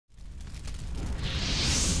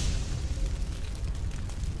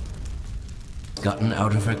gotten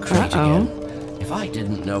out of her crate again. If I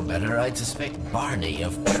didn't know better, I'd suspect Barney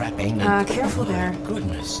of trapping and... careful there.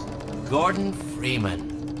 Goodness. Gordon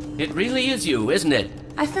Freeman. It really is you, isn't it?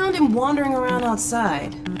 I found him wandering around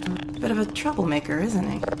outside. Bit of a troublemaker, isn't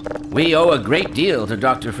he? We owe a great deal to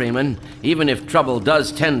Dr. Freeman, even if trouble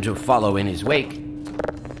does tend to follow in his wake.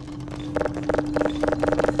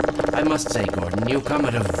 I must say, Gordon, you come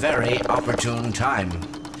at a very opportune time.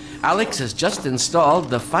 Alex has just installed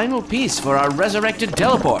the final piece for our resurrected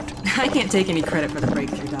teleport. I can't take any credit for the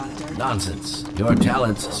breakthrough, Doctor. Nonsense. Your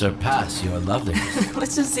talents surpass your loveliness.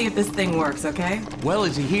 Let's just see if this thing works, okay? Well,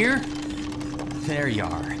 is he here? There you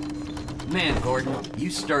are. Man, Gordon, you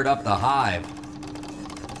stirred up the hive.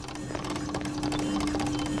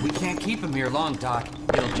 We can't keep him here long, Doc.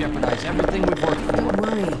 It'll jeopardize everything we've worked for. Don't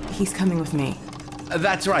worry. He's coming with me.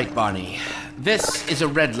 That's right, Barney. This is a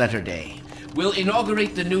red letter day. We'll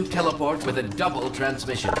inaugurate the new teleport with a double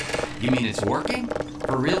transmission. You mean it's working?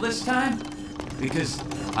 For real this time? Because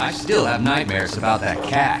I still have nightmares about that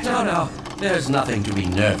cat. No. There's nothing to be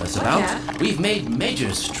nervous about. cat? We've made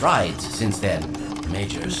major strides since then.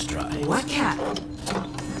 Major strides. What cat?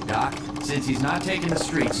 Doc, since he's not taking the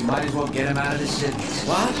streets, you might as well get him out of the cities.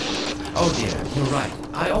 What? Oh dear, you're right.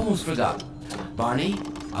 I almost forgot. Barney,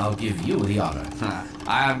 I'll give you the honor.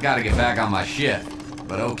 I've got to get back on my shift,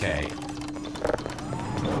 but okay.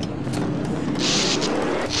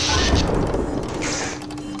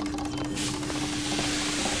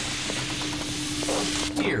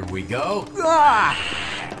 Here we go. Ah!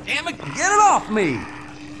 Damn it, get it off me!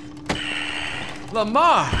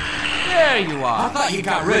 Lamar, there you are. I thought you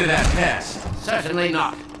got rid of that pest. Certainly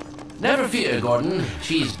not. Never fear, Gordon.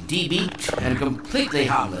 She's de-beaked and completely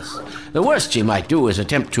harmless. The worst she might do is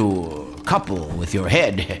attempt to couple with your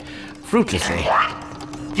head, fruitlessly.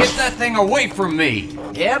 Get that thing away from me!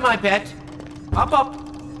 Here, my pet. Up.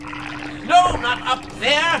 No, not up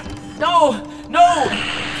there. No.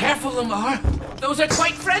 Careful, Lamar. Those are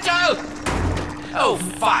quite fragile. Oh,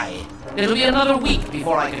 fie. It'll be another week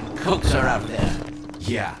before I can coax her out there.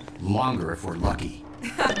 Yeah, longer if we're lucky.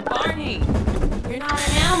 Barney! You're not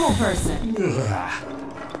an animal person.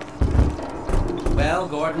 Well,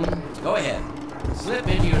 Gordon, go ahead. Slip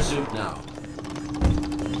into your suit now.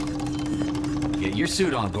 Get your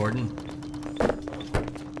suit on, Gordon.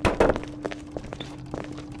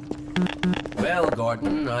 Well,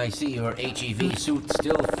 Gordon, I see your HEV suit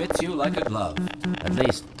still fits you like a glove. At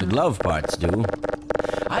least the glove parts do.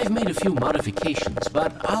 I've made a few modifications,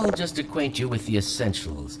 but I'll just acquaint you with the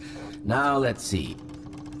essentials. Now, let's see.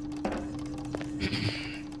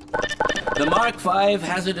 The Mark V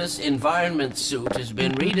Hazardous Environment Suit has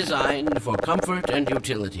been redesigned for comfort and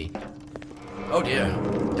utility. Oh dear.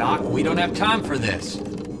 Doc, we don't have time for this.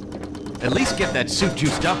 At least get that suit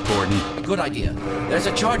juiced up, Gordon. Good idea. There's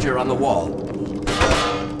a charger on the wall.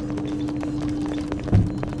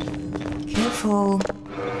 Careful.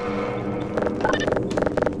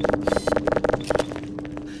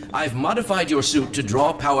 I've modified your suit to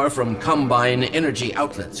draw power from Combine energy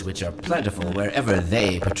outlets, which are plentiful wherever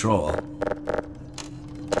they patrol.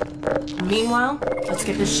 Meanwhile, let's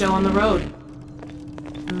get this show on the road.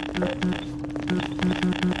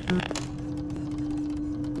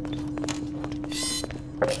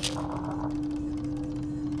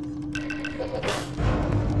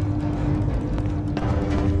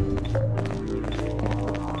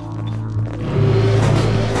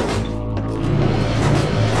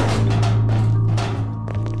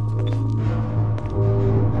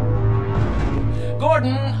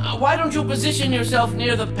 Gordon, why don't you position yourself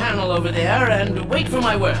near the panel over there and wait for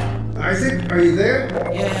my word? Isaac, are you there?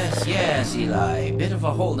 Yes, Eli. Bit of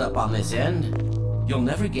a holdup on this end. You'll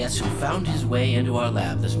never guess who found his way into our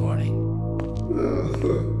lab this morning.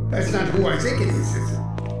 That's not who I think it is it?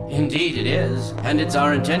 Indeed it is, and it's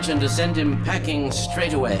our intention to send him packing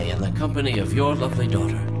straight away in the company of your lovely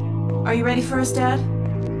daughter. Are you ready for us, Dad?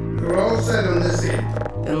 We're all set on this end.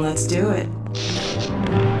 Then let's do it.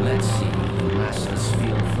 Let's see. The massless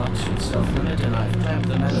field flux should self-limit, and I've clamped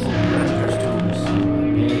the manifold predator's tubes.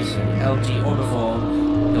 Base and LG orbifold,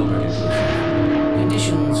 Hilbert inclusive.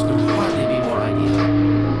 Conditions could hardly be more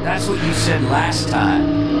ideal. That's what you said last time.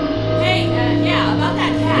 Hey, yeah, about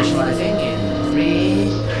that cat. Initializing in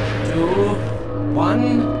 3, 2,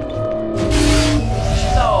 1.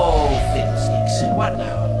 No, fiddlesticks. What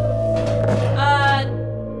now?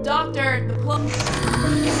 Doctor, the plug.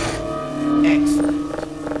 Excellent.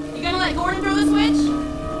 You gonna let Gordon throw the switch?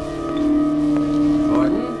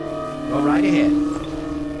 Gordon, go right ahead.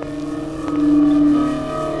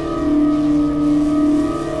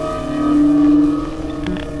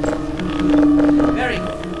 Very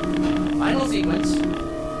good. Final sequence.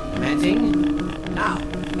 Commencing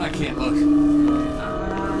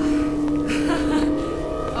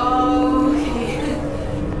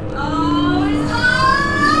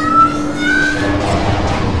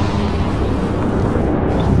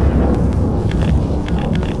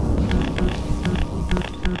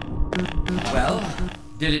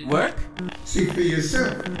Did it work? See for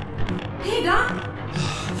yourself. Hey, Doc.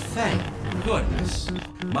 Thank goodness.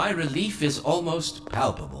 My relief is almost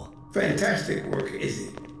palpable. Fantastic work, is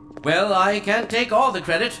it? Well, I can't take all the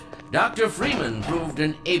credit. Dr. Freeman proved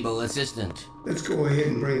an able assistant. Let's go ahead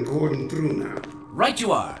and bring Gordon through now. Right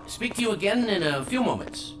you are. Speak to you again in a few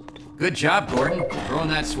moments. Good job, Gordon. Throwing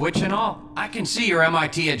that switch and all. I can see your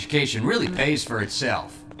MIT education really pays for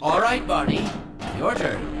itself. All right, Barney. Your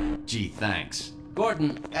turn. Gee, thanks.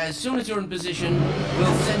 Gordon, as soon as you're in position,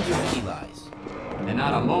 we'll send you to Eli's. And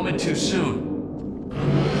not a moment too soon.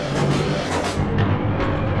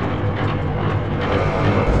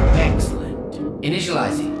 Excellent.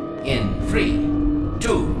 Initializing in 3,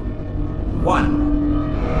 2,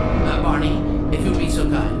 1. Barney, if you'd be so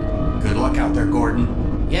kind. Good luck out there, Gordon.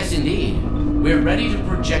 Yes, indeed. We're ready to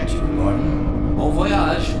project you, Gordon. Bon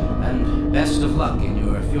voyage, and best of luck in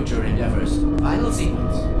your future endeavors. Final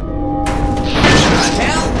sequence. What the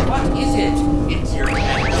hell? What is it? It's your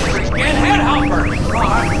freaking headhopper!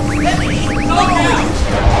 Let me go out!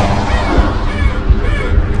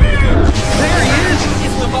 There he is!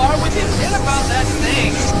 Is Lamar with him? Tell about that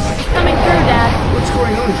thing! Coming through, Dad. What's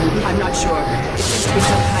going on, Judy? I'm not sure. It seems to be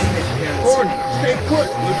some kind of interference. Gordon, stay put.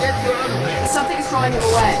 We'll get you out of there. Something's drawing him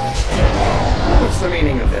away. What's the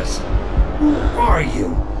meaning of this? Who are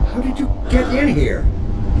you? How did you get in here?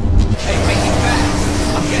 Hey, take him back!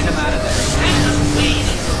 I'll get him out of there. Wait,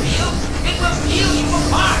 for real? It will peel you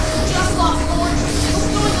apart! Just lost Gordon.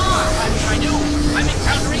 What's going on? I'm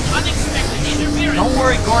encountering unexpected interference. Don't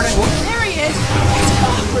worry, Gordon. There he is!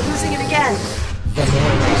 We're losing it again. The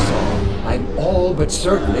man I saw. I'm all but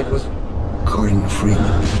certain it was Gordon Freeman.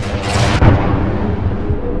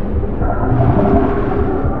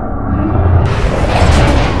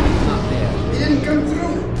 Not there. He didn't come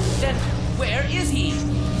through. Then where is he?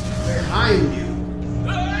 Behind you.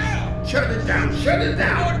 Shut it down. Shut it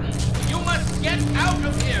down. Gordon, you must get out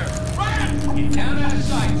of here. Run! Get down out of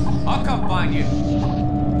sight. I'll come find you.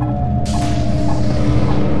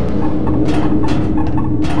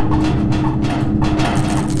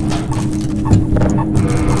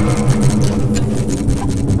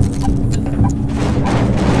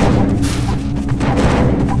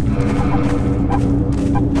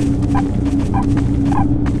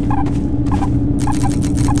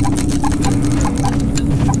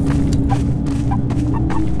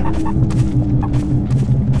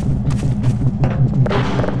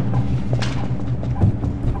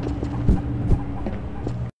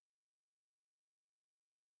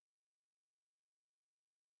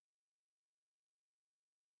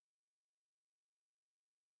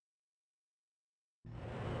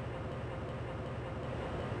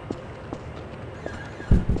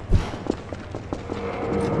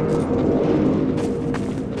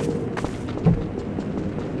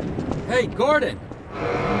 Hey, Gordon!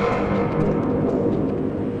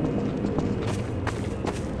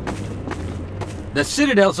 The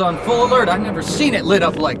Citadel's on full alert. I've never seen it lit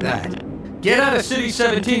up like that. Get out of City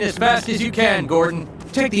 17 as fast as you can, Gordon.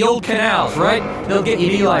 Take the old canals, right? They'll get you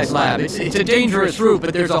to Eli's lab. It's a dangerous route,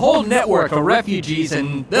 but there's a whole network of refugees,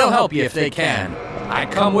 and they'll help you if they can.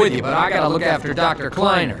 I'd come with you, but I gotta look after Dr.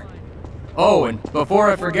 Kleiner. Oh, and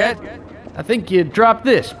before I forget, I think you dropped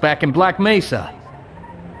this back in Black Mesa.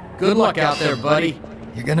 Good luck out there, buddy.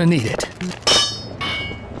 You're gonna need it.